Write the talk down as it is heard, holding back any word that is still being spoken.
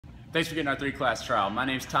Thanks for getting our 3-class trial. My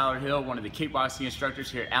name is Tyler Hill, one of the kickboxing instructors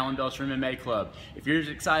here at Allen Belcher MMA Club. If you're as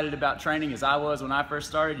excited about training as I was when I first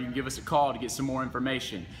started, you can give us a call to get some more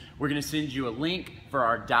information. We're going to send you a link for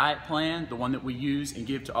our diet plan, the one that we use and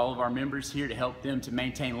give to all of our members here to help them to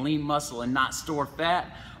maintain lean muscle and not store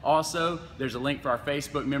fat. Also, there's a link for our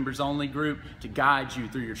Facebook members only group to guide you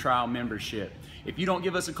through your trial membership. If you don't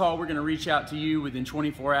give us a call, we're going to reach out to you within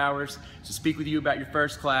 24 hours to speak with you about your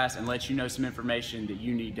first class and let you know some information that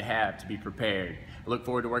you need to have to be prepared. I look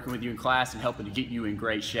forward to working with you in class and helping to get you in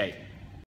great shape.